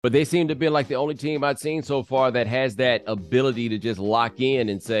But they seem to be like the only team I've seen so far that has that ability to just lock in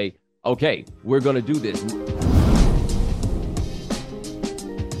and say, okay, we're going to do this.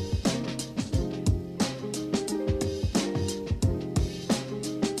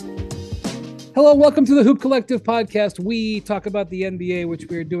 Hello, welcome to the Hoop Collective podcast. We talk about the NBA, which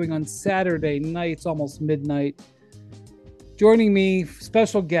we are doing on Saturday night. It's almost midnight. Joining me,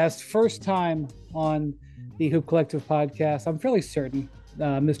 special guest, first time on the Hoop Collective podcast. I'm fairly certain,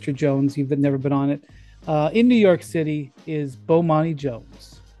 Mr. Jones, you've never been on it. In New York City is Bomani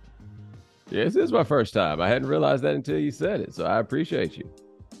Jones. Yes, this is my first time. I hadn't realized that until you said it, so I appreciate you.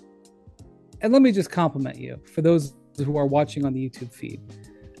 And let me just compliment you for those who are watching on the YouTube feed.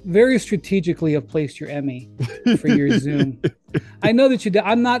 Very strategically have placed your Emmy for your Zoom. I know that you did.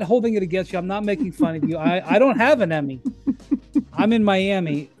 I'm not holding it against you. I'm not making fun of you. I don't have an Emmy. I'm in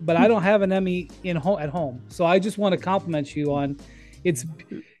Miami, but I don't have an Emmy at home. So I just want to compliment you on it's.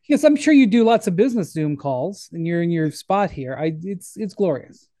 Yes, I'm sure you do lots of business Zoom calls, and you're in your spot here. It's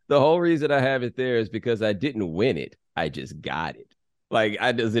glorious. The whole reason I have it there is because I didn't win it. I just got it. Like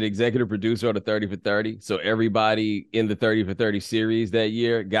I was an executive producer on the 30 for 30. So everybody in the 30 for 30 series that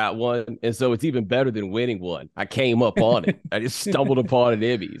year got one. And so it's even better than winning one. I came up on it. I just stumbled upon an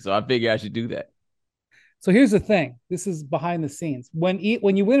Emmy. So I figure I should do that. So here's the thing. This is behind the scenes. When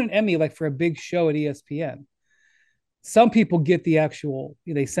you win an Emmy, like for a big show at ESPN, some people get the actual,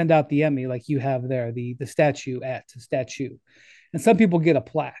 they send out the Emmy like you have there, the statue. And some people get a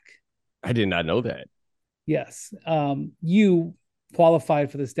plaque. I did not know that. Yes. You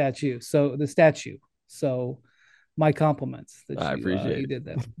qualified for the statue. So my compliments that I appreciate you it. did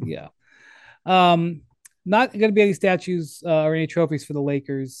that. Yeah. Not going to be any statues or any trophies for the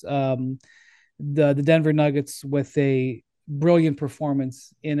Lakers. The Denver Nuggets with a brilliant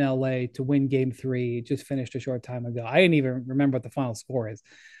performance in LA to win game 3 just finished a short time ago. I didn't even remember what the final score is.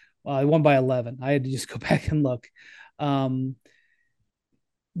 I won by 11. I had to just go back and look. The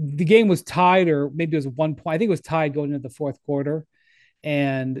game was tied, or maybe it was 1 point. I think it was tied going into the fourth quarter.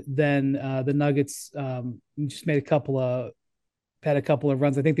 And then the Nuggets just had a couple of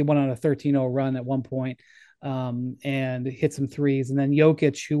runs. I think they went on a 13-0 run at one point, and hit some threes. And then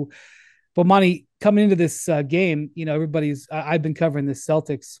Jokic, Bomani, coming into this game, I've been covering this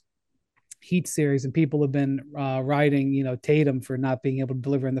Celtics Heat series, and people have been riding, Tatum for not being able to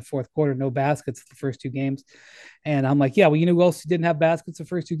deliver in the fourth quarter, no baskets the first 2 games. And I'm like, yeah, well, who else didn't have baskets the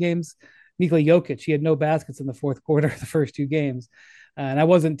first 2 games? Nikola Jokic. He had no baskets in the fourth quarter the first 2 games. And I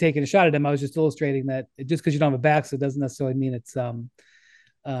wasn't taking a shot at him. I was just illustrating that just because you don't have a basket doesn't necessarily mean it's that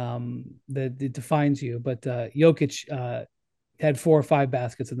it defines you. But Jokic had 4 or 5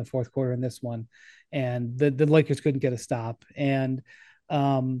 baskets in the fourth quarter in this one, and the Lakers couldn't get a stop. And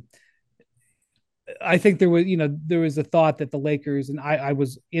I think there was a thought that the Lakers, and I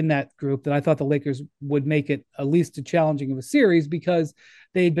was in that group, that I thought the Lakers would make it at least a challenging of a series because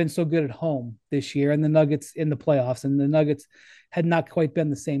they had been so good at home this year, and the Nuggets in the playoffs, and the Nuggets had not quite been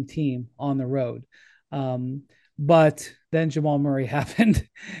the same team on the road. But then Jamal Murray happened,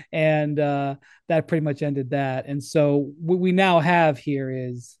 and that pretty much ended that. And so what we now have here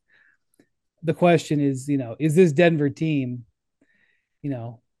is the question is, is this Denver team,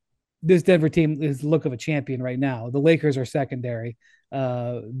 this Denver team is the look of a champion right now. The Lakers are secondary.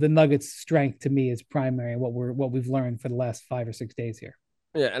 The Nuggets' strength to me is primary. What we've learned for the last 5 or 6 days here.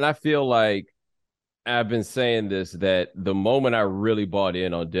 Yeah, and I feel like I've been saying this, that the moment I really bought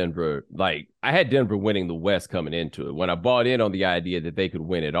in on Denver, like I had Denver winning the West coming into it. When I bought in on the idea that they could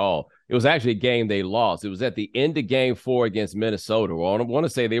win it all, it was actually a game they lost. It was at the end of game 4 against Minnesota. Well, I want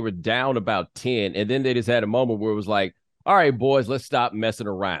to say they were down about 10, and then they just had a moment where it was like, all right, boys, let's stop messing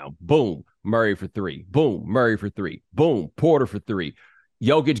around. Boom, Murray for 3. Boom, Murray for 3. Boom, Porter for 3.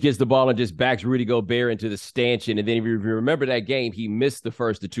 Jokic gets the ball and just backs Rudy Gobert into the stanchion. And then if you remember that game, he missed the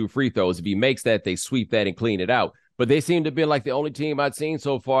first of 2 free throws. If he makes that, they sweep that and clean it out. But they seem to be like the only team I've seen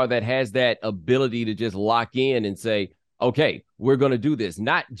so far that has that ability to just lock in and say, okay, we're going to do this.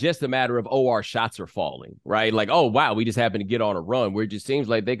 Not just a matter of, oh, our shots are falling, right? Like, oh, wow, we just happened to get on a run, where it just seems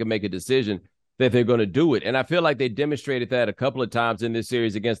like they can make a decision that they're going to do it. And I feel like they demonstrated that a couple of times in this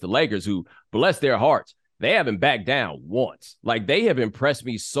series against the Lakers, who, bless their hearts, they haven't backed down once. Like, they have impressed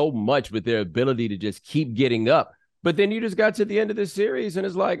me so much with their ability to just keep getting up. But then you just got to the end of this series, and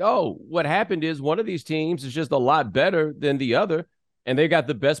it's like, oh, what happened is one of these teams is just a lot better than the other, and they got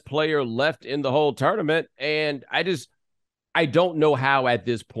the best player left in the whole tournament. And I don't know how at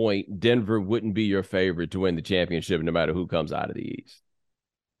this point Denver wouldn't be your favorite to win the championship no matter who comes out of the East.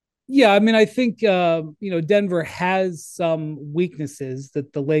 Yeah, I mean, I think Denver has some weaknesses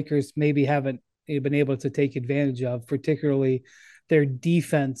that the Lakers maybe haven't been able to take advantage of, particularly their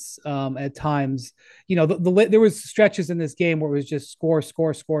defense at times. There was stretches in this game where it was just score,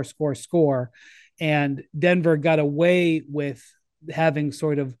 score, score, score, score, and Denver got away with having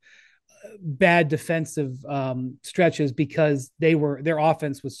sort of bad defensive stretches because their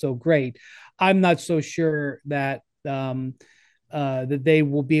offense was so great. I'm not so sure that they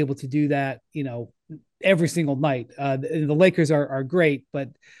will be able to do that, every single night. The Lakers are great, but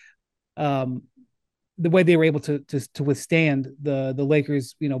the way they were able to withstand the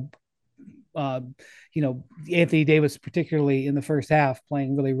Lakers, uh, Anthony Davis, particularly in the first half,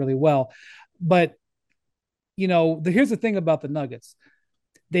 playing really, really well. But here's the thing about the Nuggets: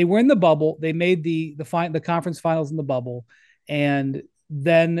 they were in the bubble. They made the conference finals in the bubble, and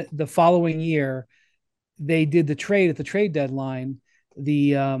then the following year they did the trade at the trade deadline,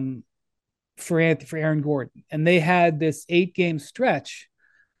 the for Aaron Gordon, and they had this 8-game stretch.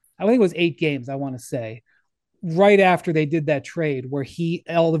 I think it was 8 games. I want to say right after they did that trade where he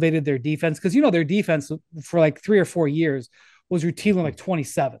elevated their defense, because their defense for like 3 or 4 years was routinely like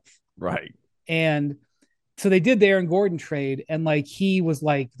 27th, Right. and so they did the Aaron Gordon trade, and like he was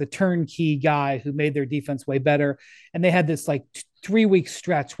like the turnkey guy who made their defense way better. And they had this like 3-week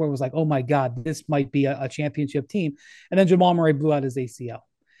stretch where it was like, oh my God, this might be a championship team. And then Jamal Murray blew out his ACL.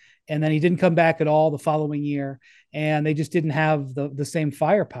 And then he didn't come back at all the following year. And they just didn't have the same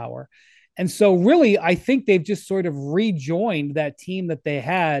firepower. And so really, I think they've just sort of rejoined that team that they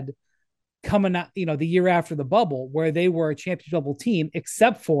had coming out, the year after the bubble, where they were a championship level team,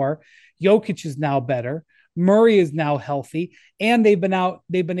 except for Jokic is now better. Murray is now healthy, and they've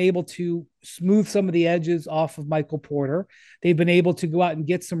been able to smooth some of the edges off of Michael Porter. They've been able to go out and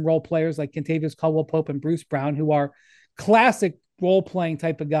get some role players like Kentavious Caldwell-Pope and Bruce Brown, who are classic role playing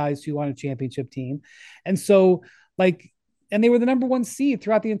type of guys who on a championship team. And so and they were the number 1 seed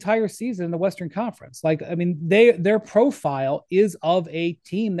throughout the entire season in the Western Conference. Their profile is of a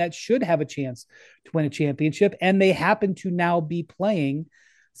team that should have a chance to win a championship, and they happen to now be playing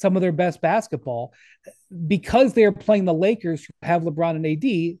some of their best basketball because they're playing the Lakers, who have LeBron and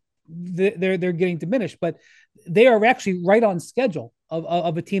AD. They're getting diminished, but they are actually right on schedule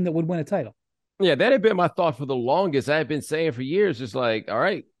of a team that would win a title. Yeah, that had been my thought for the longest. I had been saying for years, just like, all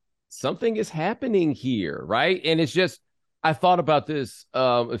right, something is happening here, right? And it's just, I thought about this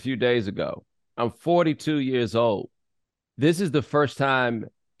a few days ago. I'm 42 years old. This is the first time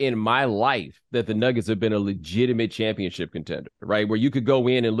in my life that the Nuggets have been a legitimate championship contender, right? Where you could go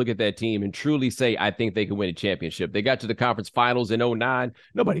in and look at that team and truly say, I think they can win a championship. They got to the conference finals in 2009.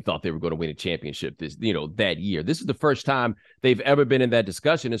 Nobody thought they were going to win a championship that year. This is the first time they've ever been in that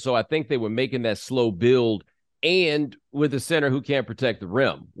discussion. And so I think they were making that slow build, and with a center who can't protect the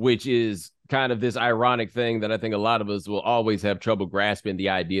rim, which is kind of this ironic thing that I think a lot of us will always have trouble grasping, the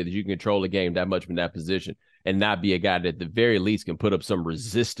idea that you can control a game that much from that position and not be a guy that at the very least can put up some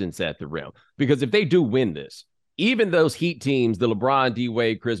resistance at the rim. Because if they do win this, even those Heat teams, the LeBron,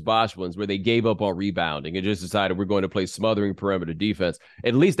 D-Wade, Chris Bosh ones, where they gave up on rebounding and just decided we're going to play smothering perimeter defense,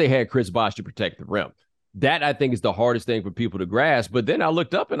 at least they had Chris Bosh to protect the rim. That, I think, is the hardest thing for people to grasp. But then I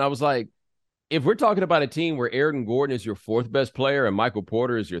looked up and I was like, if we're talking about a team where Aaron Gordon is your 4th best player and Michael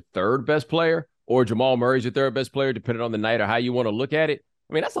Porter is your 3rd best player, or Jamal Murray is your 3rd best player, depending on the night or how you want to look at it,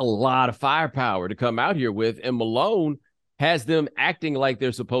 I mean, that's a lot of firepower to come out here with. And Malone has them acting like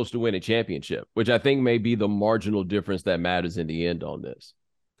they're supposed to win a championship, which I think may be the marginal difference that matters in the end on this.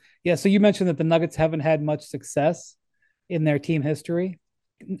 Yeah. So you mentioned that the Nuggets haven't had much success in their team history.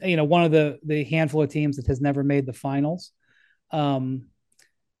 One of the handful of teams that has never made the finals.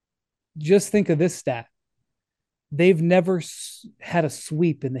 Just think of this stat. They've never had a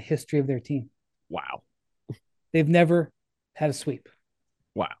sweep in the history of their team. Wow. They've never had a sweep.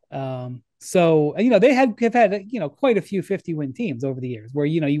 Wow. So, they have had, quite a few 50-win teams over the years where,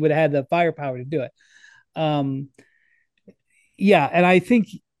 you would have had the firepower to do it. Yeah. And I think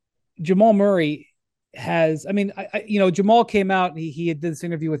Jamal Murray has, Jamal came out and he had did this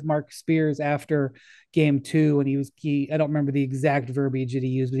interview with Mark Spears after game 2. And I don't remember the exact verbiage that he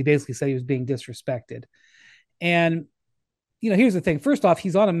used, but he basically said he was being disrespected. And, here's the thing. First off,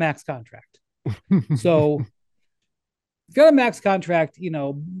 he's on a max contract. So if you're on a max contract, you're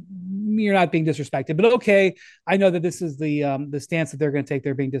not being disrespected, but okay. I know that this is the stance that they're going to take.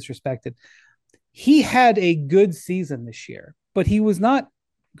 They're being disrespected. He had a good season this year, but he was not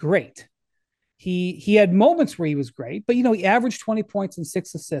great. He had moments where he was great, but he averaged 20 points and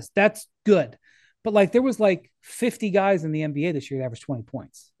 6 assists. That's good. But there was 50 guys in the NBA this year that averaged 20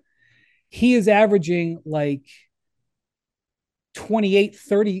 points. He is averaging 28,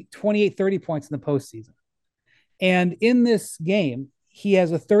 30 points in the postseason. And in this game, he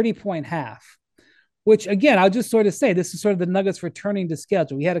has a 30-point half which again, I'll just sort of say this is sort of the Nuggets returning to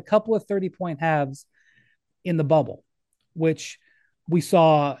schedule. We had a couple of 30-point halves in the bubble, which we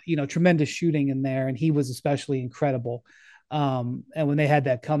saw, tremendous shooting in there, and he was especially incredible. And when they had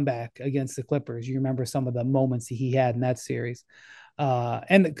that comeback against the Clippers, you remember some of the moments he had in that series.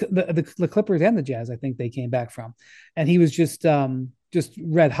 And the Clippers and the Jazz, I think they came back from, and he was just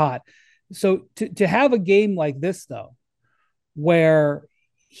red hot. So to have a game like this though, where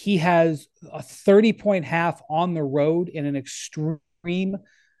he has a 30-point half on the road in an extreme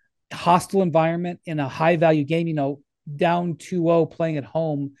hostile environment in a high value game, down 2-0 playing at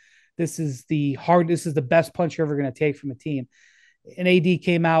home. This is the best punch you're ever going to take from a team. And AD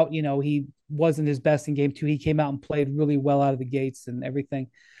came out, he wasn't his best in game two. He came out and played really well out of the gates and everything.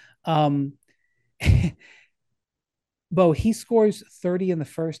 Bo, he scores 30 in the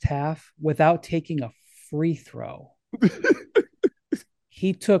first half without taking a free throw.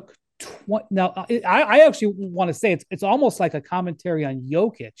 He took 20. Now, I actually want to say it's almost like a commentary on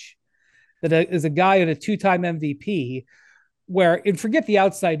Jokic, that is a guy at a two-time MVP, where, and forget the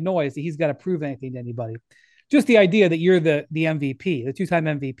outside noise that he's got to prove anything to anybody. Just the idea that you're the MVP, the two-time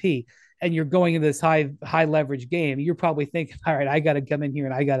MVP, and you're going into this high leverage game, you're probably thinking, all right, I got to come in here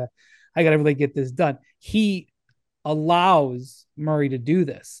and I got to really get this done. He allows Murray to do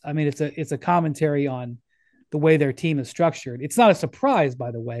this. I mean, it's a commentary on the way their team is structured. It's not a surprise,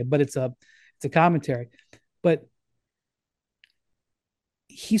 by the way, but it's a commentary. But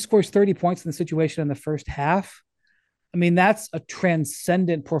he scores 30 points in the situation in the first half. I mean, that's a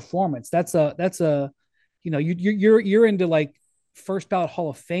transcendent performance. That's a you're into like first ballot Hall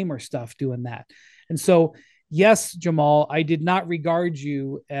of Famer stuff doing that. And so, yes, Jamal, I did not regard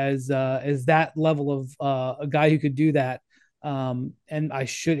you as that level of a guy who could do that. And I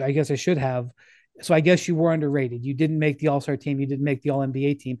guess I should have. So I guess you were underrated. You didn't make the All-Star team. You didn't make the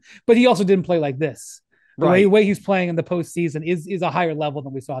All-NBA team, but he also didn't play like this. The way he's playing in the postseason is a higher level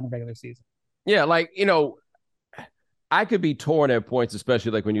than we saw in the regular season. Yeah, I could be torn at points,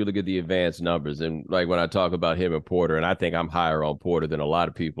 especially like when you look at the advanced numbers. And like when I talk about him and Porter, and I think I'm higher on Porter than a lot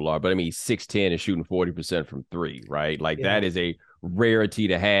of people are. But I mean, he's 6'10" and shooting 40% from three, right? Like that is a rarity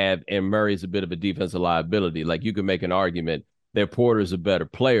to have. And Murray's a bit of a defensive liability. Like you could make an argument that Porter's a better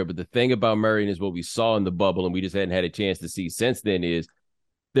player. But the thing about Murray is what we saw in the bubble, and we just hadn't had a chance to see since then, is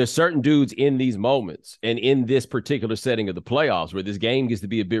there's certain dudes in these moments and in this particular setting of the playoffs where this game gets to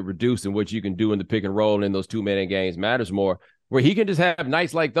be a bit reduced and what you can do in the pick and roll and in those two-minute games matters more, where he can just have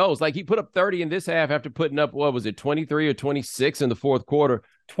nights like those. Like he put up 30 in this half after putting up, 23 or 26 in the fourth quarter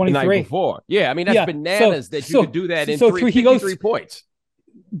 23. the night before. Yeah, I mean, that's bananas that you could do that in 53 points.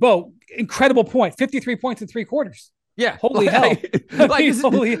 Bo, incredible point. 53 points in three quarters. Yeah. Holy hell.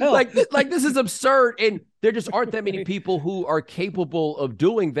 Holy hell. Like this is absurd. And there just aren't that many people who are capable of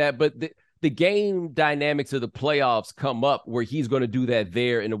doing that. But the game dynamics of the playoffs come up where he's going to do that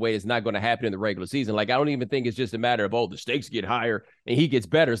there in a way that's not going to happen in the regular season. Like, I don't even think it's just a matter of, the stakes get higher and he gets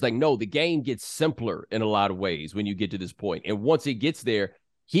better. It's like, no, the game gets simpler in a lot of ways when you get to this point. And once it gets there,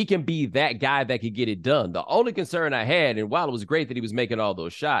 he can be that guy that could get it done. The only concern I had, and while it was great that he was making all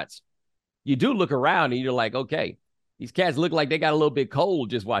those shots, you do look around and you're like, okay, these cats look like they got a little bit cold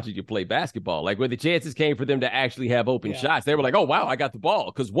just watching you play basketball. Like when the chances came for them to actually have open shots, they were like, oh, wow, I got the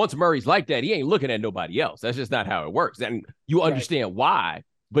ball. Because once Murray's like that, he ain't looking at nobody else. That's just not how it works. And you understand why,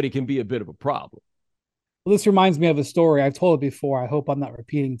 but it can be a bit of a problem. Well, this reminds me of a story. I've told it before. I hope I'm not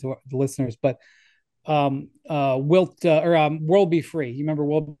repeating to the listeners, but World Be Free. You remember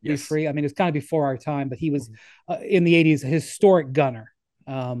World Be Free? I mean, it's kind of before our time, but he was in the 80s, a historic gunner.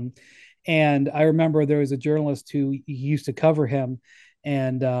 And I remember there was a journalist who used to cover him,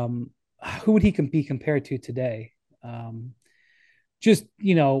 and who would he be compared to today? Just,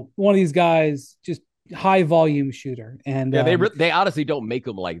 one of these guys, just high volume shooter. And they honestly don't make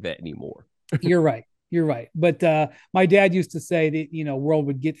them like that anymore. You're right. But my dad used to say that, World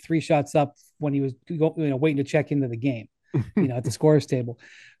would get 3 shots up when he was waiting to check into the game, at the scorer's table.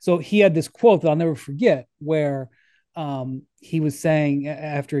 So he had this quote that I'll never forget, where he was saying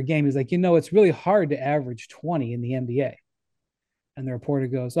after a game, he's like, it's really hard to average 20 in the NBA. And the reporter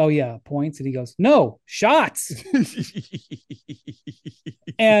goes, oh yeah, points. And he goes, no, shots.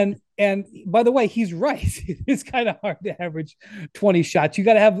 and by the way, he's right. It's kind of hard to average 20 shots. You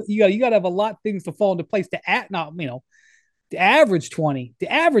gotta have a lot of things to fall into place to average 20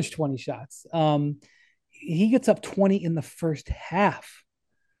 shots. He gets up 20 in the first half.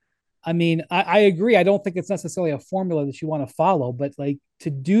 I mean, I agree. I don't think it's necessarily a formula that you want to follow, but like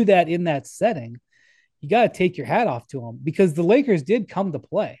to do that in that setting, you got to take your hat off to him, because the Lakers did come to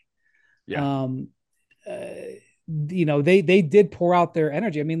play. Yeah. They did pour out their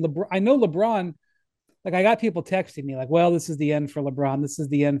energy. I mean, I know LeBron like I got people texting me like, well, this is the end for LeBron. This is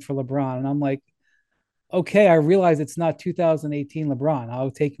the end for LeBron. And I'm like, okay, I realize it's not 2018 LeBron.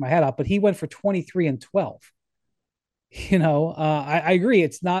 I'll take my hat off, but he went for 23 and 12. I agree.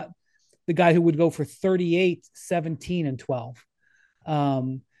 It's not the guy who would go for 38, 17, and 12.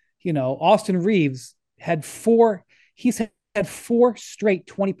 Um, Austin Reeves he's had four straight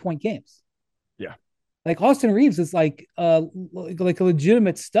 20-point games. Yeah. Like Austin Reeves is like a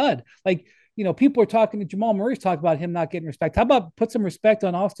legitimate stud. Like, people are talking to Jamal Murray's talking about him not getting respect. How about put some respect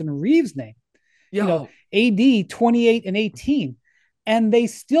on Austin Reeves' name? Yo, AD 28 and 18, and they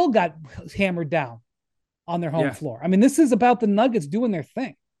still got hammered down on their home yeah. floor. I mean, this is about the Nuggets doing their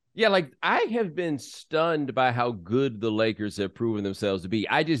thing. Yeah, like I have been stunned by how good the Lakers have proven themselves to be.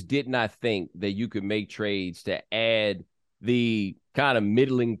 I just did not think that you could make trades to add the kind of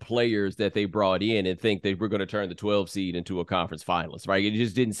middling players that they brought in and think that we're going to turn the 12 seed into a conference finalist, right? It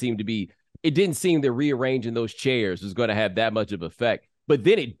just didn't seem to be, it didn't seem that rearranging those chairs was going to have that much of effect. But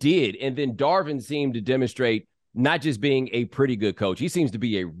then it did. And then Darvin seemed to demonstrate not just being a pretty good coach. He seems to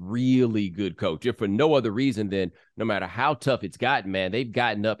be a really good coach. If for no other reason than no matter how tough it's gotten, man, they've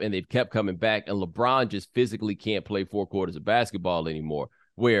gotten up and they've kept coming back. And LeBron just physically can't play 4 quarters of basketball anymore,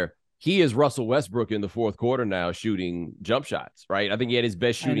 where he is Russell Westbrook in the fourth quarter now shooting jump shots, right? I think he had his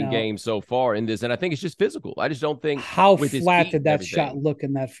best shooting game so far in this. And I think it's just physical. I just don't think how with his flat feet did and that everything. shot look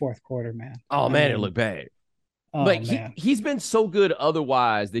in that fourth quarter, man? Oh, man, it looked bad. Oh, Like man. he's been so good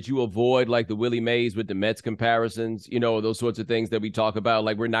otherwise that you avoid like the Willie Mays with the Mets comparisons, those sorts of things that we talk about.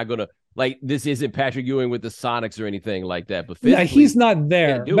 Like we're not gonna like this isn't Patrick Ewing with the Sonics or anything like that. But No, physically, he's not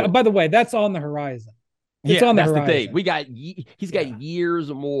there. can't do it. By the way, that's on the horizon. It's Yeah, on the that's the thing. horizon. He's got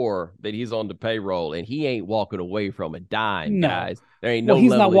years more that he's on the payroll, and he ain't walking away from a dime, No. guys. There ain't Well, no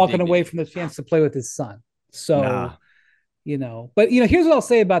he's not level of walking away dignity. from the chance to play with his son. So, Nah. but here's what I'll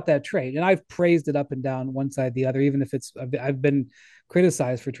say about that trade. And I've praised it up and down one side, the other, even if I've been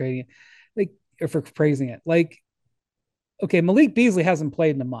criticized for trading it, like, or for praising it. Like, okay, Malik Beasley hasn't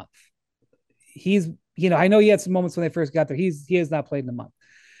played in a month. He's, I know he had some moments when they first got there. He has not played in a month.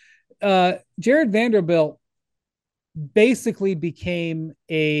 Jared Vanderbilt basically became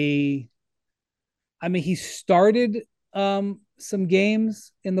he started some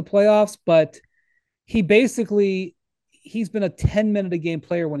games in the playoffs, but he's been a 10-minute a game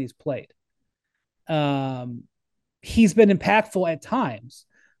player when he's played. He's been impactful at times,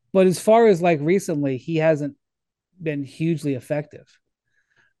 but as far as like recently, he hasn't been hugely effective.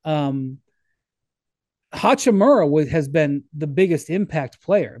 Hachimura has been the biggest impact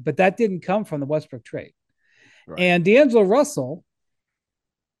player, but that didn't come from the Westbrook trade. Right. And D'Angelo Russell,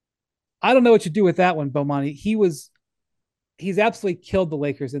 I don't know what you do with that one, Bomani. He's absolutely killed the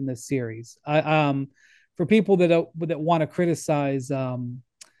Lakers in this series. For people that want to criticize,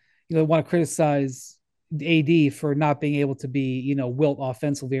 AD for not being able to be, wilt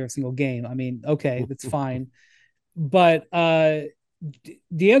offensively every single game. I mean, okay, that's fine. But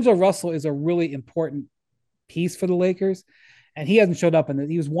D'Angelo Russell is a really important piece for the Lakers, and he hasn't showed up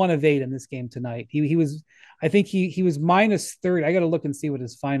he was 1 of 8 in this game tonight. He was, I think he was minus 30. I got to look and see what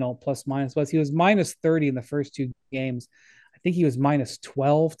his final plus minus was. He was minus 30 in the first 2 games. I think he was minus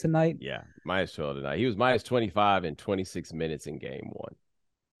 12 tonight. Yeah, minus 12 tonight. He was minus 25 in 26 minutes in game 1.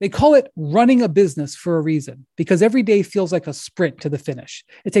 They call it running a business for a reason, because every day feels like a sprint to the finish.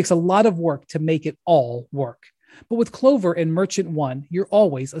 It takes a lot of work to make it all work. But with Clover and Merchant One, you're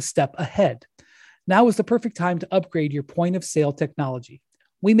always a step ahead. Now is the perfect time to upgrade your point of sale technology.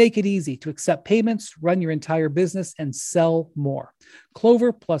 We make it easy to accept payments, run your entire business, and sell more.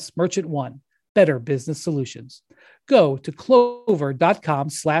 Clover plus Merchant One, better business solutions. Go to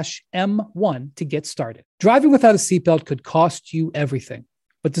clover.com/M1 to get started. Driving without a seatbelt could cost you everything.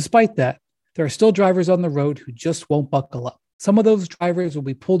 But despite that, there are still drivers on the road who just won't buckle up. Some of those drivers will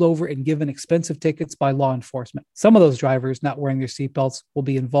be pulled over and given expensive tickets by law enforcement. Some of those drivers not wearing their seatbelts will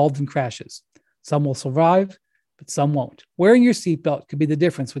be involved in crashes. Some will survive, but some won't. Wearing your seatbelt could be the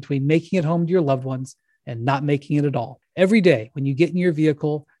difference between making it home to your loved ones and not making it at all. Every day, when you get in your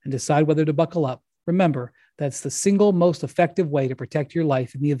vehicle and decide whether to buckle up, remember that's the single most effective way to protect your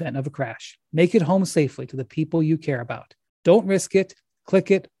life in the event of a crash. Make it home safely to the people you care about. Don't risk it,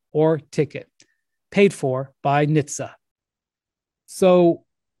 click it, or ticket. Paid for by NHTSA. So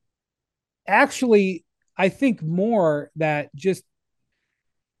actually, I think more that just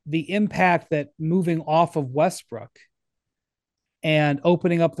the impact that moving off of Westbrook and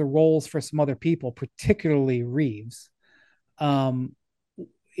opening up the roles for some other people, particularly Reeves,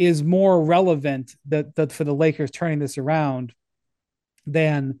 is more relevant that for the Lakers turning this around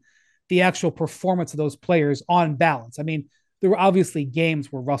than the actual performance of those players on balance. I mean, there were obviously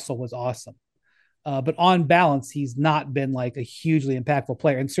games where Russell was awesome. But on balance, he's not been like a hugely impactful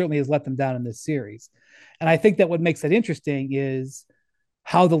player, and certainly has let them down in this series. And I think that what makes it interesting is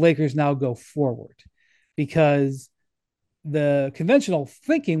how the Lakers now go forward, because the conventional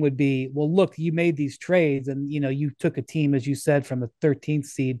thinking would be, well, look, you made these trades and, you took a team, as you said, from the 13th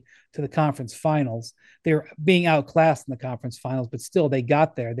seed to the conference finals. They're being outclassed in the conference finals, but still they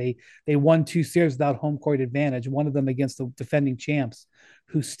got there. They won 2 series without home court advantage, one of them against the defending champs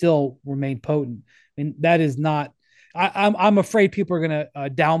who still remain potent. I mean, that is not, I'm afraid people are going to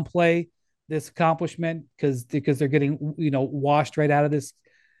downplay this accomplishment because they're getting, washed right out of this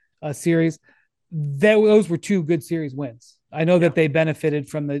series. Those were 2 good series wins. I know that they benefited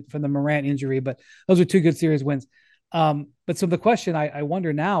from the Morant injury, but those are 2 good series wins. But so the question I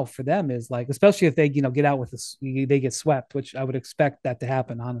wonder now for them is, like, especially if they get out with this, they get swept, which I would expect that to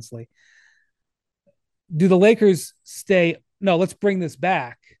happen, honestly. Do the Lakers stay? No, let's bring this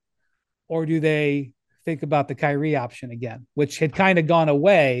back, or do they think about the Kyrie option again, which had kind of gone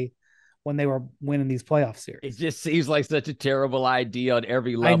away when they were winning these playoff It series? just seems like such a terrible idea on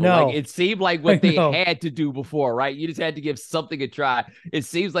every I level. Like, know, it seemed like I what they know. had to do before, right? You just had to give something a try. It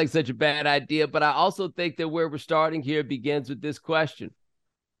seems like such a bad idea, but I also think that where we're starting here begins with this question.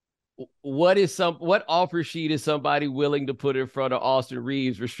 What offer sheet is somebody willing to put in front of Austin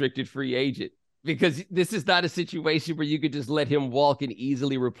Reaves, restricted free agent? Because this is not a situation where you could just let him walk and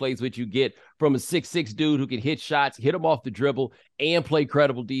easily replace what you get from a 6'6" dude who can hit shots, hit them off the dribble, and play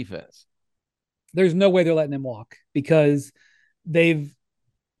credible defense. There's no way they're letting him walk, because they've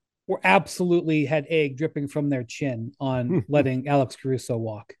were absolutely had egg dripping from their chin on letting Alex Caruso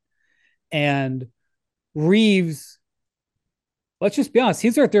walk. And Reaves, let's just be honest,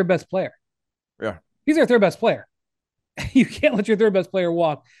 he's their third best player. Yeah. He's their third best player. You can't let your third best player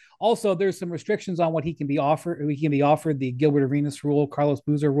walk. Also, there's some restrictions on what he can be offered. He can be offered the Gilbert Arenas rule, Carlos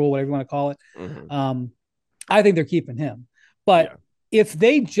Boozer rule, whatever you want to call it. Mm-hmm. I think they're keeping him. But Yeah. if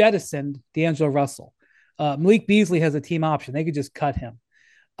they jettisoned D'Angelo Russell, Malik Beasley has a team option. They could just cut him.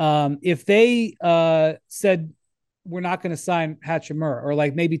 If they said we're not going to sign Hachimura, or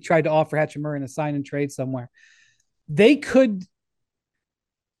like maybe tried to offer Hachimura in a sign and trade somewhere, they could.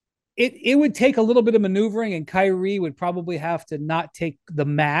 It would take a little bit of maneuvering, and Kyrie would probably have to not take the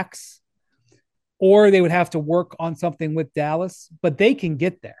max, or they would have to work on something with Dallas. But they can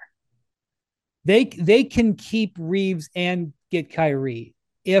get there. They can keep Reaves and get Kyrie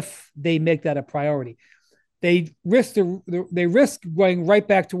if they make that a priority. They risk going right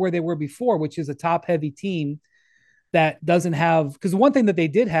back to where they were before, which is a top heavy team that doesn't have, because the one thing that they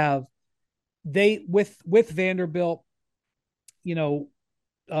did have, they with Vanderbilt, you know,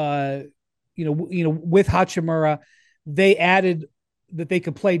 with Hachimura, they added that they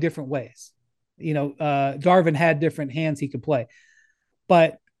could play different ways. Darvin had different hands he could play,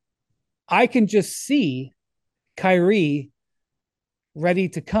 but I can just see Kyrie ready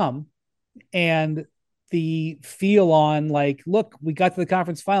to come, and the feel on, like, look, we got to the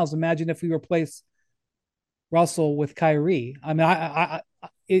conference finals. Imagine if we replace Russell with Kyrie. I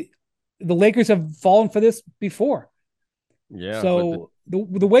mean, the Lakers have fallen for this before. Yeah, but So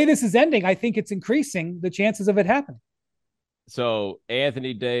the way this is ending, I think it's increasing the chances of it happening. so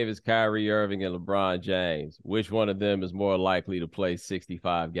Anthony Davis, Kyrie Irving, and LeBron James, which one of them is more likely to play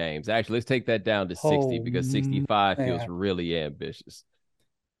 65 games? Actually, let's take that down to 60, Oh because 65 feels man! really ambitious.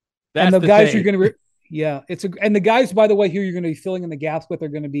 And That's the the guys you're thing. going to, yeah, and the guys, by the way, here you're going to be filling in the gaps with are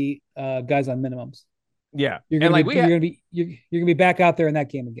going to be guys on minimums. Yeah. You're And going to like be you're going to be you're going to be back out there in that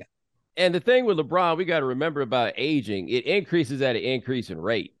game again. and the thing with LeBron, we got to remember about aging, it increases at an increasing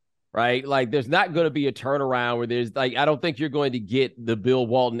rate, right? Like, there's not going to be a turnaround where there's like, I don't think you're going to get the Bill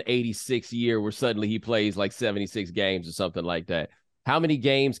Walton 86 year where suddenly he plays like 76 games or something like that. How many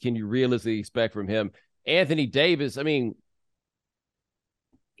games can you realistically expect from him? Anthony Davis, I mean,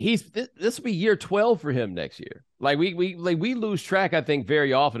 this will be year 12 for him next year. Like, we lose track, I think,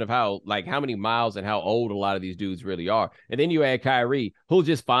 very often of how many miles and how old a lot of these dudes really are. And then you add Kyrie, who'll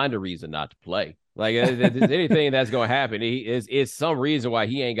just find a reason not to play. Like, if there's anything that's going to happen, is some reason why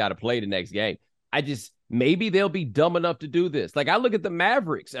he ain't got to play the next game. Maybe they'll be dumb enough to do this. Like, I look at the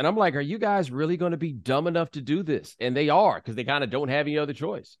Mavericks and I'm like, are you guys really going to be dumb enough to do this? And they are, because they kind of don't have any other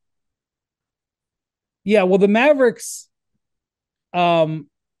choice. Yeah, well, the Mavericks, um,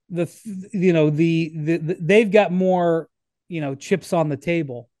 they've got more, chips on the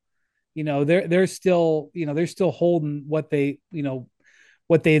table. They're still, they're still holding what they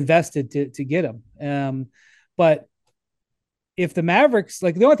invested to get him. But if the Mavericks,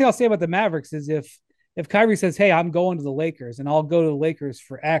 like, the only thing I'll say about the Mavericks is if Kyrie says, "Hey, I'm going to the Lakers and I'll go to the Lakers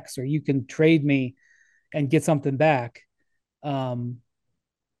for X, or you can trade me and get something back," um,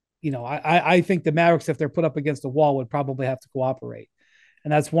 I think the Mavericks, if they're put up against a wall, would probably have to cooperate,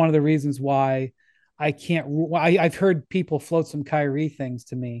 and that's one of the reasons why I can't. I've heard people float some Kyrie things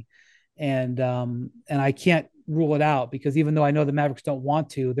to me, and I can't rule it out because even though I know the Mavericks don't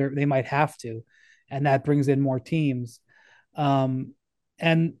want to, they might have to, and that brings in more teams. Um,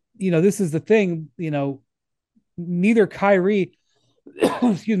 and this is the thing. Neither Kyrie,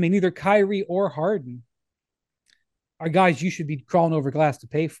 excuse me, neither Kyrie or Harden are guys you should be crawling over glass to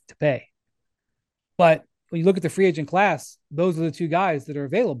pay. But when you look at the free agent class, those are the two guys that are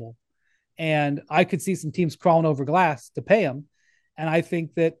available. And I could see some teams crawling over glass to pay them. And I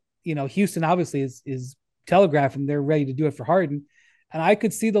think that, Houston obviously is telegraphing they're ready to do it for Harden. And I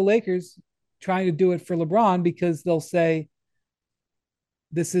could see the Lakers trying to do it for LeBron because they'll say,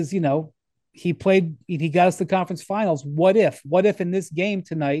 this is, he got us the conference finals. What if in this game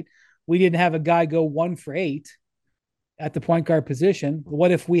tonight, we didn't have a guy go 1 for 8 at the point guard position?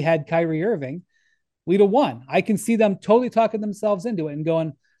 What if we had Kyrie Irving? We'd have won. I can see them totally talking themselves into it and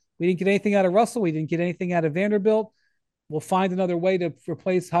going, we didn't get anything out of Russell. We didn't get anything out of Vanderbilt. We'll find another way to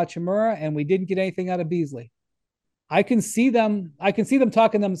replace Hachimura, and we didn't get anything out of Beasley. I can see them. I can see them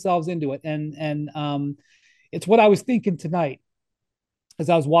talking themselves into it, and it's what I was thinking tonight as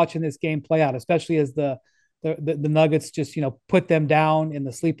I was watching this game play out, especially as the Nuggets just put them down in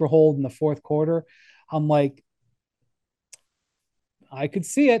the sleeper hold in the fourth quarter. I'm like, I could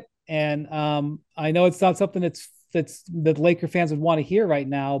see it, and I know it's not something that Laker fans would want to hear right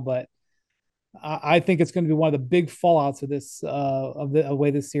now, but I think it's going to be one of the big fallouts of this of the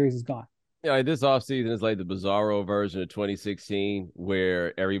way this series has gone. Yeah, like this offseason is like the bizarro version of 2016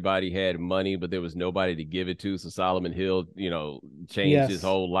 where everybody had money, but there was nobody to give it to. So Solomon Hill, changed his Yes.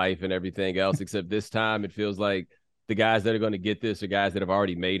 whole life and everything else. Except this time it feels like the guys that are going to get this are guys that have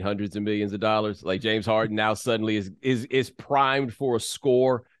already made hundreds of millions of dollars. Like James Harden now suddenly is primed for a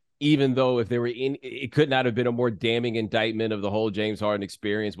score, even though if they were in, it could not have been a more damning indictment of the whole James Harden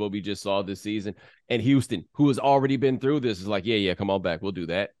experience, what we just saw this season. And Houston, who has already been through this, is like, yeah, come on back. We'll do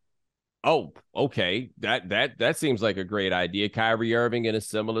that. Oh, okay. That seems like a great idea. Kyrie Irving in a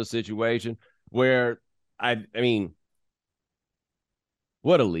similar situation where I mean,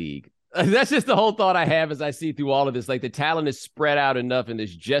 what a league. That's just the whole thought I have as I see through all of this. Like the talent is spread out enough and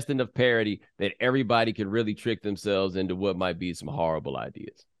there's just enough parity that everybody can really trick themselves into what might be some horrible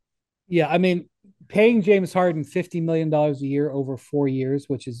ideas. Yeah, I mean, paying James Harden $50 million a year over 4 years,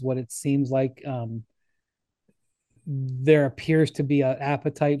 which is what it seems like there appears to be an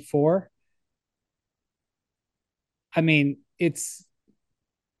appetite for. I mean, it's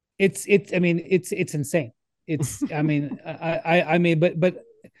I mean it's insane. It's I mean I mean but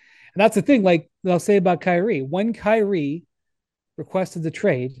that's the thing. Like they'll say about Kyrie, when Kyrie requested the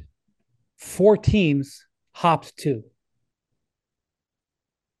trade, 4 teams hopped to.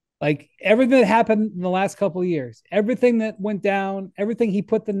 Like everything that happened in the last couple of years, everything that went down, everything he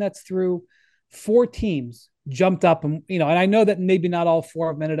put the Nets through, 4 teams jumped up and I know that maybe not all 4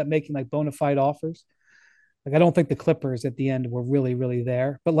 of them ended up making like bona fide offers. Like I don't think the Clippers at the end were really really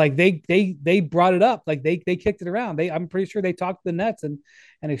there, but like they brought it up, like they kicked it around. I'm pretty sure they talked to the Nets and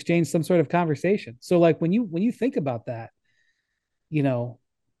exchanged some sort of conversation. So like when you think about that, you know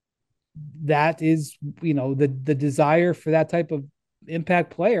that is the desire for that type of impact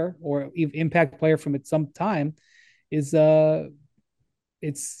player or impact player from it some time is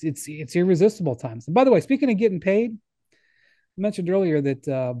it's irresistible times. And by the way, speaking of getting paid, I mentioned earlier that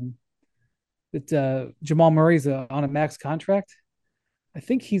Jamal Murray's on a max contract. I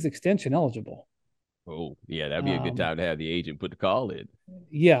think he's extension eligible. Oh, yeah, that'd be a good Um, time to have the agent put the call in.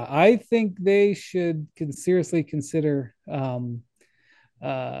 yeah, I think they should seriously consider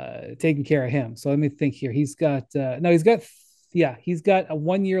taking care of him. So let me think here. He's got no, he's got yeah, he's got a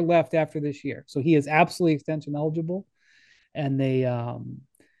 1 year left after this year, so he is absolutely extension eligible. And um,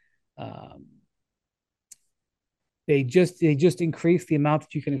 they just increased the amount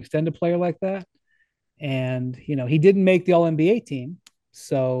that you can extend a player like that. And he didn't make the All NBA team,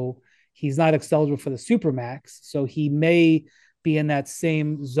 so he's not eligible for the Supermax. So he may be in that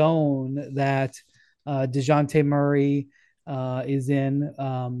same zone that Dejounte Murray is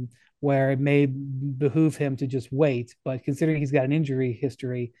in, where it may behoove him to just wait. But considering he's got an injury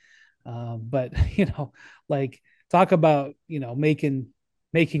history, but like talk about making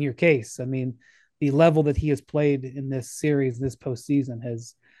your case. I mean, the level that he has played in this series, this postseason,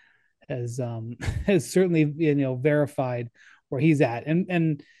 has has certainly verified where he's at.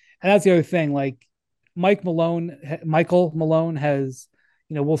 And that's the other thing. Like Michael Malone has,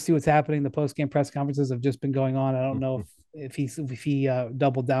 we'll see what's happening. The post game press conferences have just been going on. I don't know if he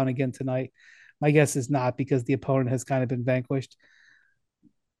doubled down again tonight. My guess is not, because the opponent has kind of been vanquished.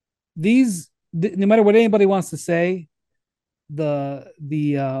 No matter what anybody wants to say,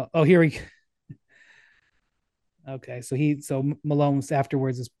 the oh here we okay, so Malone's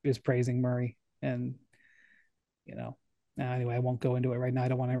afterwards is praising Murray, and you know, anyway, I won't go into it right now. I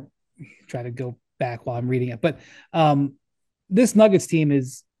don't want to try to go back while I'm reading it, but um, this Nuggets team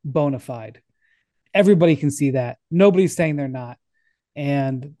is bona fide. Everybody can see that. Nobody's saying they're not,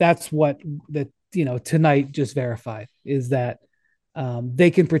 and that's what the tonight just verified is that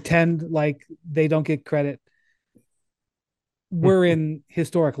they can pretend like they don't get credit. We're in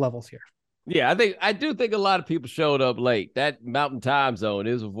historic levels here. Yeah, I do think a lot of people showed up late. That mountain time zone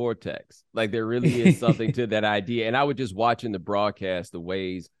is a vortex. Like there really is something to that idea. And I was just watching the broadcast, the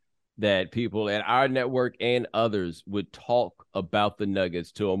ways that people at our network and others would talk about the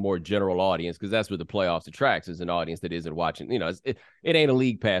Nuggets to a more general audience, because that's what the playoffs attracts, is an audience that isn't watching. It ain't a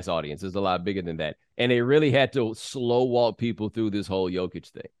league pass audience. It's a lot bigger than that. And they really had to slow walk people through this whole Jokic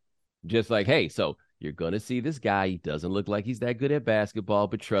thing. Just like, hey, so you're going to see this guy. He doesn't look like he's that good at basketball,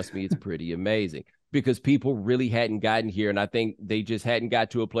 but trust me, it's pretty amazing, because people really hadn't gotten here. And I think they just hadn't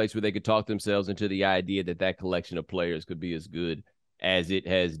got to a place where they could talk themselves into the idea that that collection of players could be as good as it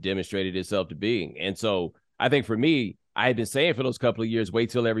has demonstrated itself to being. And so I think for me, I had been saying for those couple of years,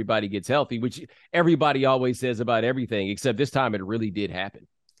 wait till everybody gets healthy, which everybody always says about everything, except this time it really did happen.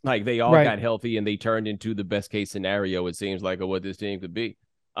 Like they all Right. got healthy and they turned into the best case scenario, it seems like, of what this team could be.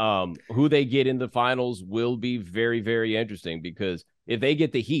 Who they get in the finals will be very, very interesting, because if they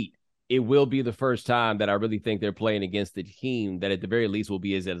get the Heat, it will be the first time that I really think they're playing against the team that at the very least will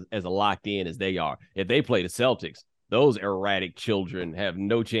be as locked in as they are. If they play the Celtics, those erratic children have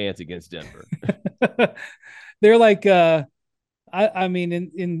no chance against Denver. They're like I mean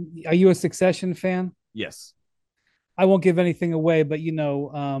in are you a Succession fan? Yes. I won't give anything away, but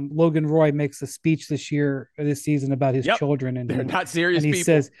Logan Roy makes a speech this season about his Yep. children, They're not serious he people.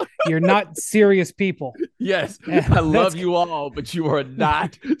 says, "You're not serious people." Yes. And I love that's you all, but you are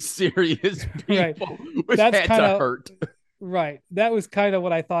not serious right. people, which That's had kind to of hurt. right. That was kind of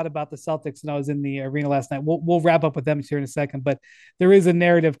what I thought about the Celtics when I was in the arena last night. We'll wrap up with them here in a second, but there is a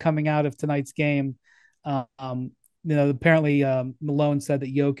narrative coming out of tonight's game. Apparently Malone said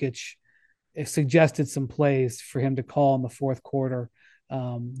that Jokic suggested some plays for him to call in the fourth quarter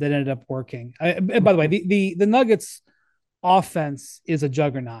that ended up working. And by the way, the Nuggets offense is a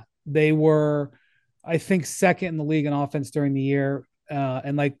juggernaut. They were, I think, second in the league in offense during the year,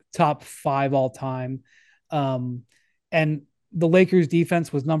 and like top 5 all time. And the Lakers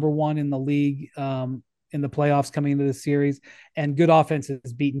defense was number 1 in the league in the playoffs coming into this series. And good offense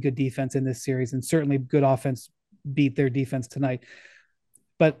has beaten good defense in this series, and certainly good offense beat their defense tonight.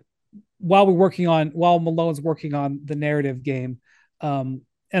 But while Malone's working on the narrative game, and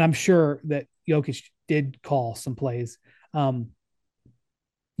I'm sure that Jokic did call some plays.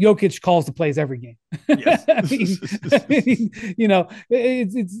 Jokic calls the plays every game. Yes. But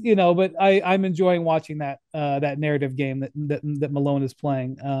I'm enjoying watching that narrative game that Malone is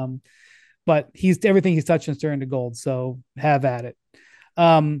playing. But everything he's touching is turned to gold. So have at it.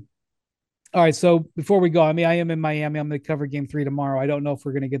 All right. So before we go, I mean, I am in Miami. I'm going to cover game 3 tomorrow. I don't know if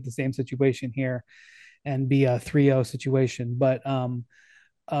we're going to get the same situation here and be a 3-0 situation. But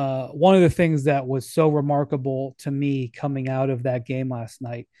one of the things that was so remarkable to me coming out of that game last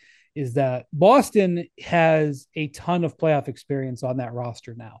night is that Boston has a ton of playoff experience on that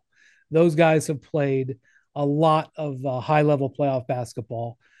roster now. Those guys have played a lot of high level playoff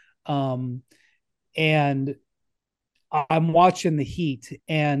basketball. And I'm watching the Heat,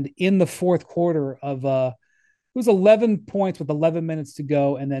 and in the fourth quarter of it was 11 points with 11 minutes to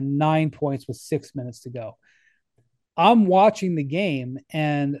go, and then 9 points with 6 minutes to go. I'm watching the game,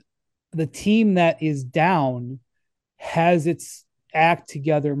 and the team that is down has its act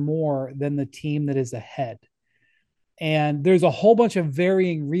together more than the team that is ahead. And there's a whole bunch of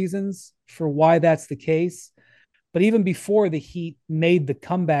varying reasons for why that's the case. But even before the Heat made the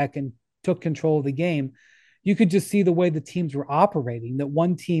comeback and took control of the game, you could just see the way the teams were operating. That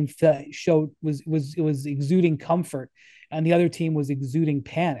one team was exuding comfort, and the other team was exuding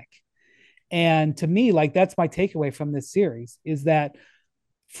panic. And to me, like that's my takeaway from this series is that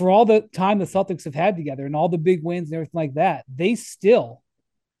for all the time the Celtics have had together and all the big wins and everything like that, they still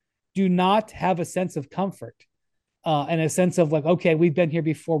do not have a sense of comfort and a sense of like, okay, we've been here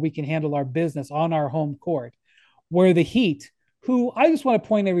before, we can handle our business on our home court. Where the Heat, who I just want to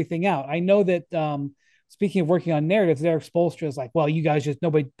point everything out. I know that speaking of working on narratives, Eric Spoelstra is like, well, you guys just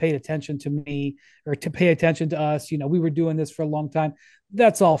nobody paid attention to me or to pay attention to us. We were doing this for a long time.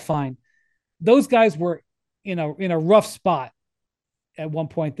 That's all fine. Those guys were in a rough spot at one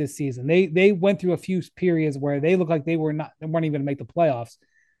point this season. They went through a few periods where they looked like they weren't even going to make the playoffs.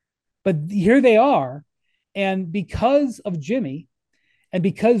 But here they are. And because of Jimmy, and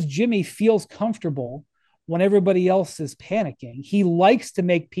because Jimmy feels comfortable when everybody else is panicking, he likes to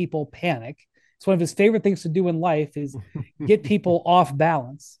make people panic. It's one of his favorite things to do in life is get people off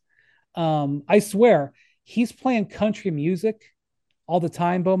balance. I swear, he's playing country music all the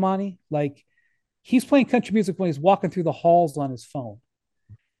time, Bomani. Like he's playing country music when he's walking through the halls on his phone.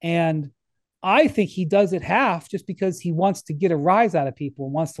 And I think he does it half just because he wants to get a rise out of people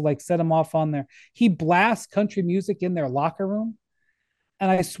and wants to like set them off on their. He blasts country music in their locker room,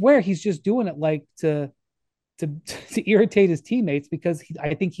 and I swear he's just doing it like to to irritate his teammates because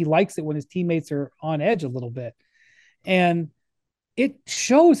I think he likes it when his teammates are on edge a little bit, and it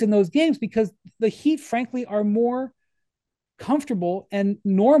shows in those games because the Heat, frankly, are more comfortable and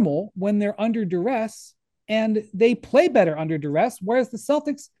normal when they're under duress, and they play better under duress, whereas the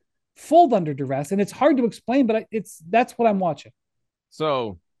Celtics fold under duress, and it's hard to explain, but it's that's what I'm watching.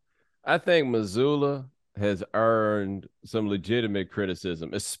 So I think Missoula has earned some legitimate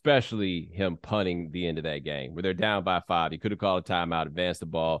criticism, especially him punting the end of that game where they're down by 5. He could have called a timeout, advanced the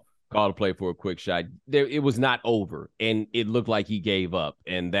ball, called a play for a quick shot. It was not over, and it looked like he gave up.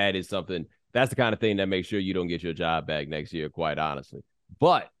 And that is something, that's the kind of thing that makes sure you don't get your job back next year, quite honestly.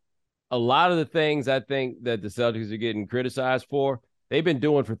 But a lot of the things I think that the Celtics are getting criticized for, they've been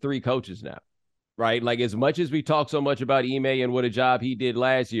doing for 3 coaches now, right? Like as much as we talk so much about Ime and what a job he did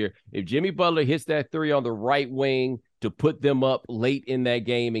last year, if Jimmy Butler hits that 3 on the right wing to put them up late in that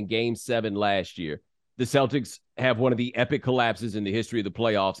game in game 7 last year, the Celtics have one of the epic collapses in the history of the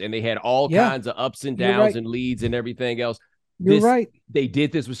playoffs, and they had all kinds of ups and downs right. and leads and everything else. You're right. They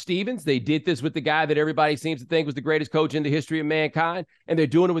did this with Stevens. They did this with the guy that everybody seems to think was the greatest coach in the history of mankind, and they're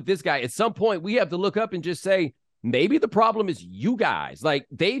doing it with this guy. At some point, we have to look up and just say, maybe the problem is you guys. Like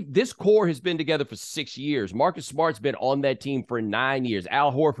this core has been together for 6 years. Marcus Smart's been on that team for 9 years.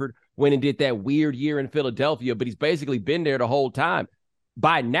 Al Horford went and did that weird year in Philadelphia, but he's basically been there the whole time.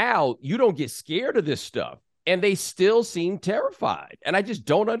 By now, you don't get scared of this stuff, and they still seem terrified, and I just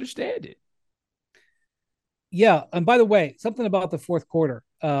don't understand it. Yeah, and by the way, something about the fourth quarter.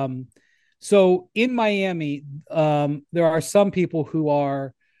 So in Miami, there are some people who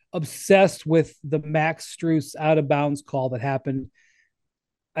are obsessed with the Max Strus out of bounds call that happened.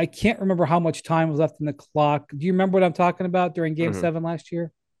 I can't remember how much time was left in the clock. Do you remember what I'm talking about during Game 7 last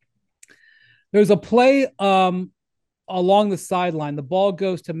year? There's a play along the sideline. The ball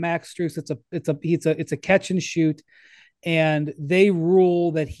goes to Max Strus. It's a catch and shoot, and they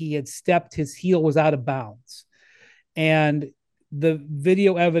rule that he had stepped, his heel was out of bounds. And the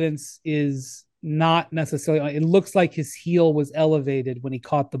video evidence is not necessarily, it looks like his heel was elevated when he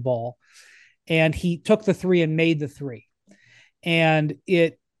caught the ball, and he took the 3 and made the 3. And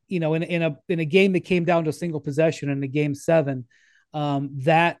it, in a game that came down to a single possession in the Game 7,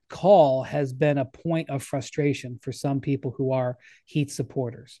 that call has been a point of frustration for some people who are Heat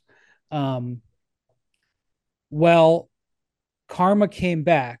supporters. Well, karma came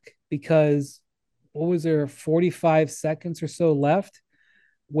back because what was there, 45 seconds or so left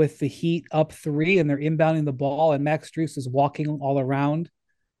with the Heat up 3, and they're inbounding the ball, and Max Strus is walking all around.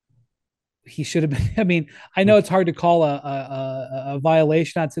 He should have been. I mean, I know it's hard to call a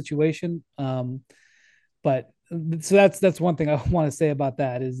violation on situation, but so that's one thing I want to say about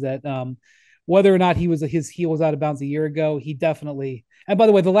that is that whether or not his heel was out of bounds a year ago, he definitely. And by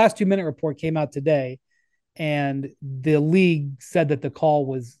the way, the last 2-minute report came out today, and the league said that the call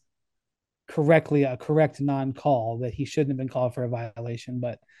was a correct non-call, that he shouldn't have been called for a violation,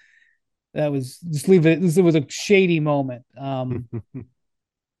 but that was just leave it. It was a shady moment.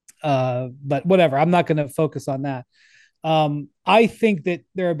 But whatever, I'm not going to focus on that. I think that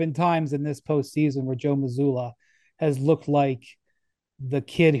there have been times in this postseason where Joe Mazzulla has looked like the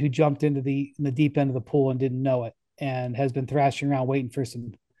kid who jumped into the deep end of the pool and didn't know it, and has been thrashing around waiting for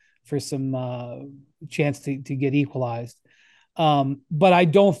some chance to get equalized. But I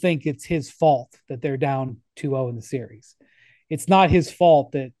don't think it's his fault that they're down 2-0 in the series. It's not his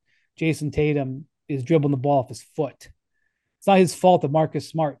fault that Jason Tatum is dribbling the ball off his foot. It's not his fault that Marcus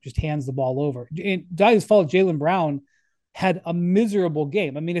Smart just hands the ball over. It's not his fault Jaylen Brown had a miserable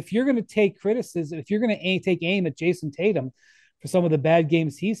game. I mean, if you're going to take criticism, if you're going to take aim at Jason Tatum for some of the bad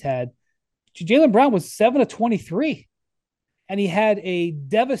games he's had, Jaylen Brown was 7 of 23, and he had a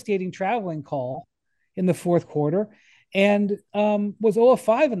devastating traveling call in the fourth quarter, and was 0 of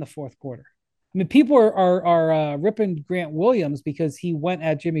 5 in the fourth quarter. I mean, people are ripping Grant Williams because he went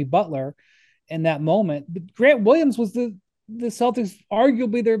at Jimmy Butler in that moment. But Grant Williams was the Celtics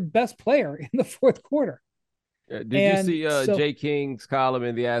arguably their best player in the fourth quarter. Did you And see so, Jay King's column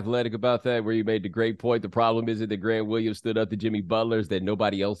in The Athletic about that, where he made the great point? The problem isn't that Grant Williams stood up to Jimmy Butler's that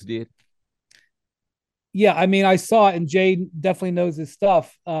nobody else did. yeah, I mean, I saw it, and Jay definitely knows his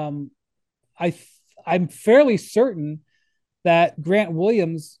stuff. I I'm fairly certain that Grant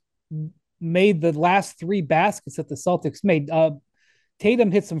Williams made the last three baskets that the Celtics made.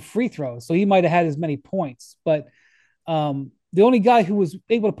 Tatum hit some free throws, so he might have had as many points. But the only guy who was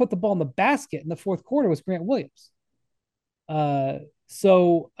able to put the ball in the basket in the fourth quarter was Grant Williams. I've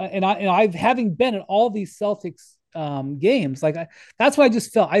having been at all these Celtics games, that's what I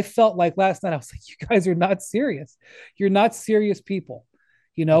just felt. I felt like last night I was like, you guys are not serious. You're not serious people.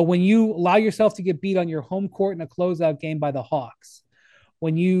 You know, when you allow yourself to get beat on your home court in a closeout game by the Hawks,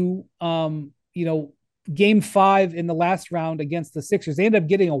 when game five in the last round against the Sixers, they ended up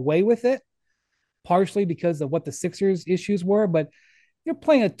getting away with it partially because of what the Sixers issues were, but you're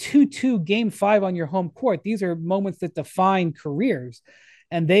playing a 2-2 game five on your home court. These are moments that define careers,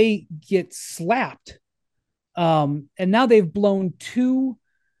 and they get slapped. And now they've blown two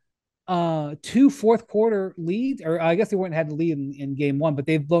fourth quarter leads, or I guess they weren't had the lead in game one, but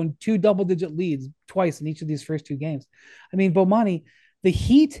they've blown two double digit leads twice in each of these first two games. I mean, Bomani, the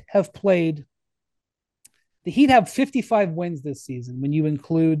Heat have 55 wins this season when you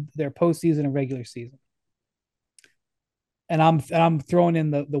include their postseason and regular season. And I'm throwing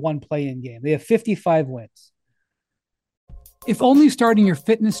in the one play-in game. They have 55 wins. If only starting your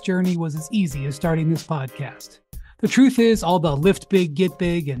fitness journey was as easy as starting this podcast. The truth is, all the lift big, get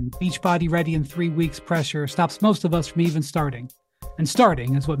big, and Beachbody ready in 3 weeks pressure stops most of us from even starting. And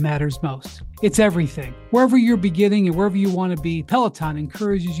starting is what matters most. It's everything. Wherever you're beginning and wherever you want to be, Peloton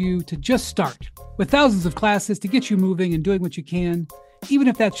encourages you to just start. With thousands of classes to get you moving and doing what you can, even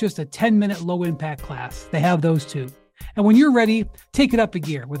if that's just a 10-minute low-impact class, they have those too. And when you're ready, take it up a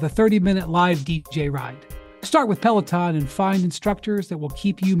gear with a 30-minute live DJ ride. Start with Peloton and find instructors that will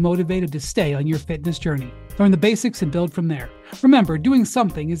keep you motivated to stay on your fitness journey. Learn the basics and build from there. Remember, doing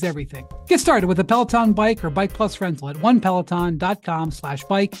something is everything. Get started with a Peloton bike or Bike Plus rental at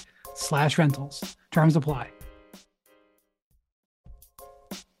onepeloton.com/bike/rentals. Terms apply.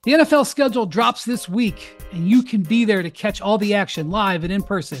 The NFL schedule drops this week, and you can be there to catch all the action live and in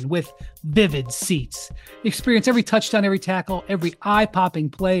person with Vivid Seats. Experience every touchdown, every tackle, every eye-popping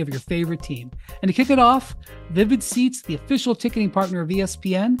play of your favorite team. And to kick it off, Vivid Seats, the official ticketing partner of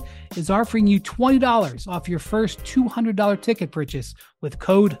ESPN, is offering you $20 off your first $200 ticket purchase with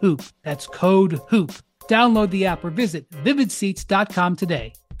code HOOP. That's code HOOP. Download the app or visit vividseats.com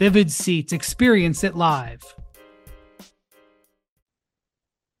today. Vivid Seats, experience it live.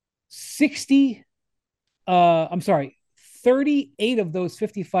 38 of those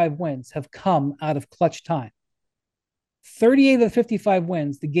 55 wins have come out of clutch time. 38 of the 55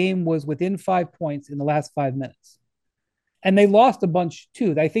 wins, the game was within 5 points in the last 5 minutes. And they lost a bunch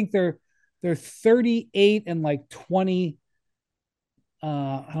too. I think they're 38 and like 20.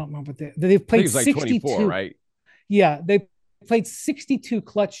 I don't remember what they've played 62. Like 24, right? Yeah, they played 62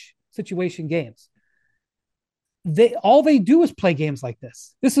 clutch situation games. All they do is play games like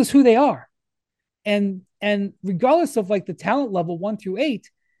this. This is who they are. And regardless of like the talent level 1 through 8,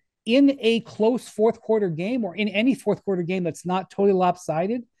 in a close fourth quarter game or in any fourth quarter game that's not totally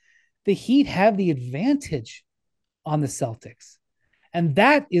lopsided, the Heat have the advantage on the Celtics. And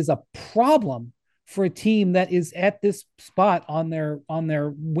that is a problem for a team that is at this spot on their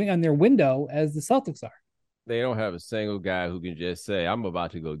window as the Celtics are. They don't have a single guy who can just say, I'm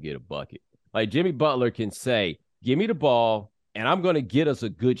about to go get a bucket. Like Jimmy Butler can say, give me the ball, and I'm going to get us a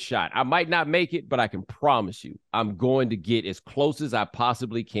good shot. I might not make it, but I can promise you I'm going to get as close as I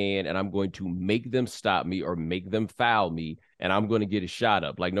possibly can, and I'm going to make them stop me or make them foul me, and I'm going to get a shot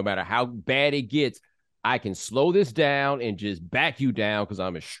up. Like, no matter how bad it gets, I can slow this down and just back you down because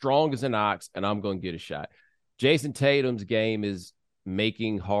I'm as strong as an ox, and I'm going to get a shot. Jason Tatum's game is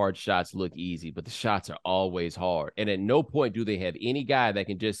making hard shots look easy, but the shots are always hard. And at no point do they have any guy that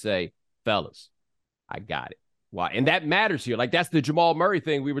can just say, fellas, I got it. Why? And that matters here. Like, that's the Jamal Murray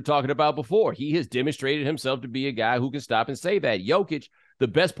thing we were talking about before. He has demonstrated himself to be a guy who can stop and say that. Jokic, the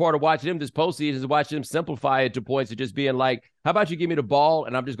best part of watching him this postseason is watching him simplify it to points of just being like, how about you give me the ball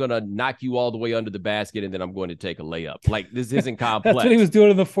and I'm just going to knock you all the way under the basket and then I'm going to take a layup. Like, this isn't complex. That's what he was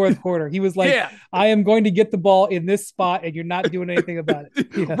doing in the fourth quarter. He was like, yeah. I am going to get the ball in this spot and you're not doing anything about it.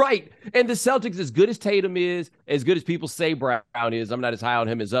 Yeah. Right. And the Celtics, as good as Tatum is, as good as people say Brown is, I'm not as high on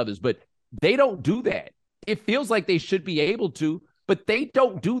him as others, but they don't do that. It feels like they should be able to, but they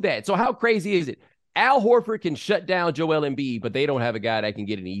don't do that. So how crazy is it? Al Horford can shut down Joel Embiid, but they don't have a guy that can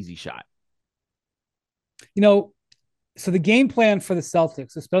get an easy shot. You know, so the game plan for the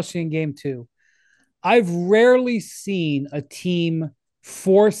Celtics, especially in game 2, I've rarely seen a team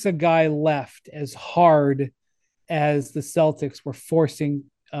force a guy left as hard as the Celtics were forcing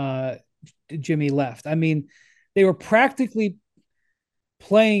Jimmy left. I mean, they were practically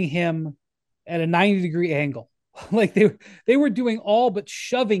playing him at a 90-degree angle. Like they were doing all but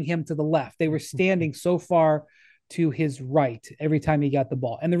shoving him to the left. They were standing so far to his right every time he got the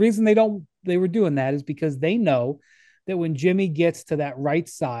ball. And the reason they were doing that is because they know that when Jimmy gets to that right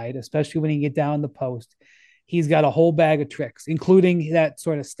side, especially when he get down the post, he's got a whole bag of tricks, including that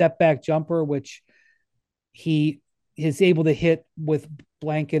sort of step back jumper, which he is able to hit with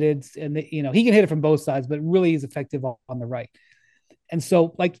blanketed, and he can hit it from both sides, but really is effective on the right. And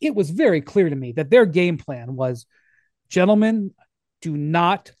so, like, it was very clear to me that their game plan was, gentlemen, do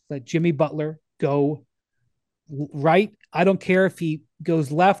not let Jimmy Butler go right. I don't care if he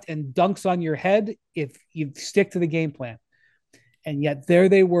goes left and dunks on your head, if you stick to the game plan. And yet there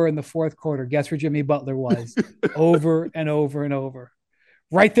they were in the fourth quarter. Guess where Jimmy Butler was? Over and over and over.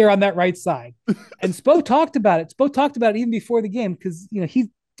 Right there on that right side. And Spo talked about it. Spo talked about it even before the game because,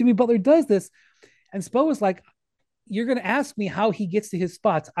 Jimmy Butler does this. And Spo was like, you're going to ask me how he gets to his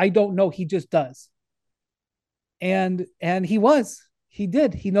spots. I don't know. He just does. And he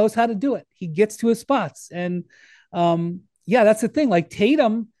did. He knows how to do it. He gets to his spots. And that's the thing. Like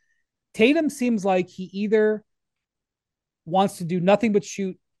Tatum seems like he either wants to do nothing but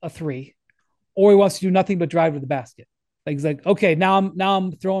shoot a three, or he wants to do nothing but drive to the basket. Like he's like, okay, now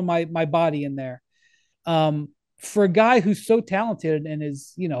I'm throwing my body in there. For a guy who's so talented and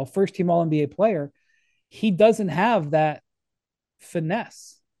is, first team All NBA player, he doesn't have that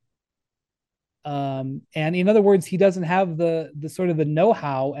finesse. And in other words, he doesn't have the sort of the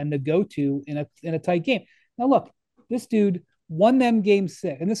know-how and the go-to in a tight game. Now look, this dude won them game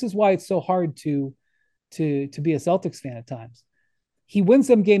 6, and this is why it's so hard to be a Celtics fan at times. He wins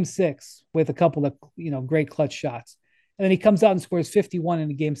them game 6 with a couple of great clutch shots, and then he comes out and scores 51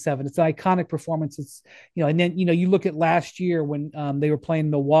 in a game 7. It's an iconic performance. It's and then you look at last year when they were playing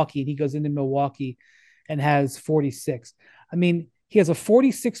Milwaukee, and he goes into Milwaukee and has 46. I mean, he has a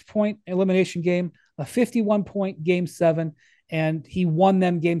 46-point elimination game, a 51-point game 7, and he won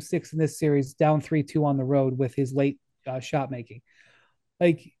them game 6 in this series, down 3-2 on the road with his late shot making.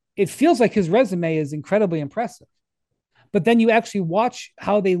 Like, it feels like his resume is incredibly impressive. But then you actually watch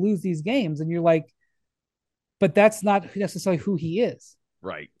how they lose these games, and you're like, but that's not necessarily who he is.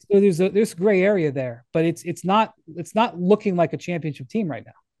 Right. So there's a gray area there, but it's not looking like a championship team right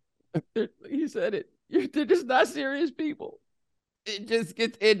now. You said it. They're just not serious people. It just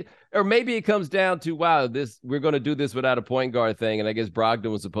gets it, or maybe it comes down to, wow, we're going to do this without a point guard thing, and I guess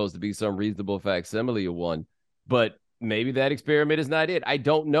Brogdon was supposed to be some reasonable facsimile of one, but maybe that experiment is not it. I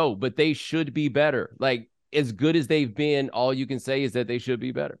don't know, but they should be better. Like, as good as they've been, all you can say is that they should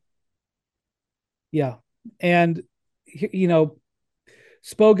be better. Yeah, and Spo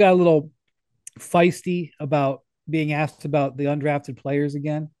got a little feisty about being asked about the undrafted players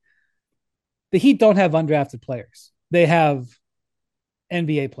again. The Heat don't have undrafted players. They have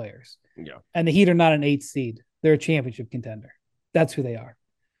NBA players. Yeah. And the Heat are not an 8th seed. They're a championship contender. That's who they are.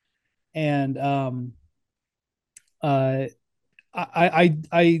 And I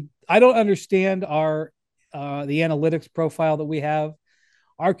don't understand our the analytics profile that we have.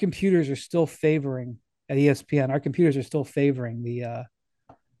 Our computers are still favoring at ESPN. Our computers are still favoring the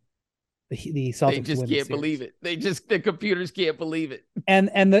Celtics. They just can't believe it. The computers can't believe it.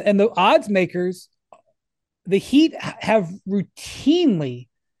 And the odds makers, the Heat have routinely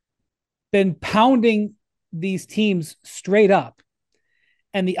been pounding these teams straight up,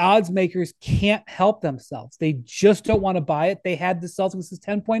 and the odds makers can't help themselves. They just don't want to buy it. They had the Celtics as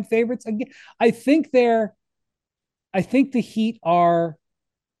 10-point favorites again. I think the Heat are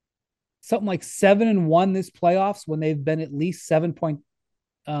something like 7-1 this playoffs when they've been at least 7-point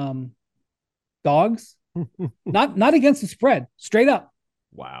dogs. not against the spread, straight up.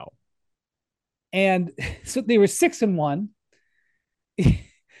 Wow. And so they were 6-1.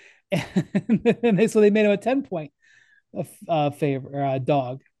 So they made him a 10-point favor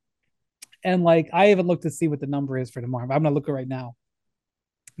dog. And like, I haven't looked to see what the number is for tomorrow. I'm gonna look it right now.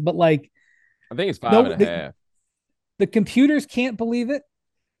 But like, I think it's 5.5. The computers can't believe it.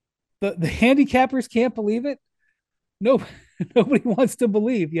 The handicappers can't believe it. No, nobody wants to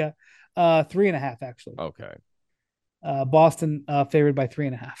believe. Yeah. 3.5 actually. Okay. Boston favored by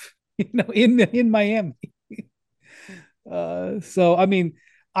 3.5. In Miami. So I mean,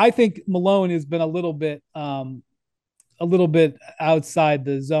 I think Malone has been a little bit outside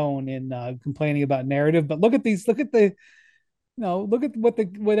the zone in complaining about narrative. But look at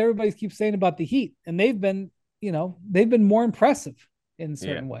what everybody keeps saying about the Heat, and they've been more impressive in a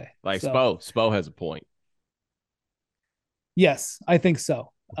certain way. Like so, Spo has a point. Yes, I think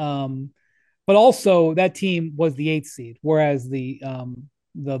so. But also that team was the 8th seed, whereas the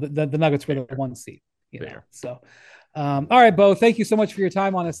Nuggets were the 1 seed. So. All right, Bo. Thank you so much for your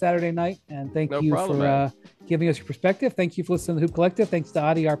time on a Saturday night, and thank you for giving us your perspective. Thank you for listening to the Hoop Collective. Thanks to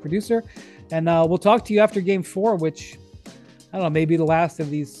Adi, our producer, and we'll talk to you after Game 4, which I don't know, maybe the last of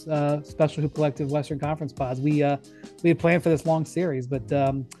these special Hoop Collective Western Conference pods. We had planned for this long series, but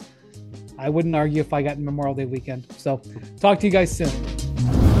I wouldn't argue if I got Memorial Day weekend. So talk to you guys soon.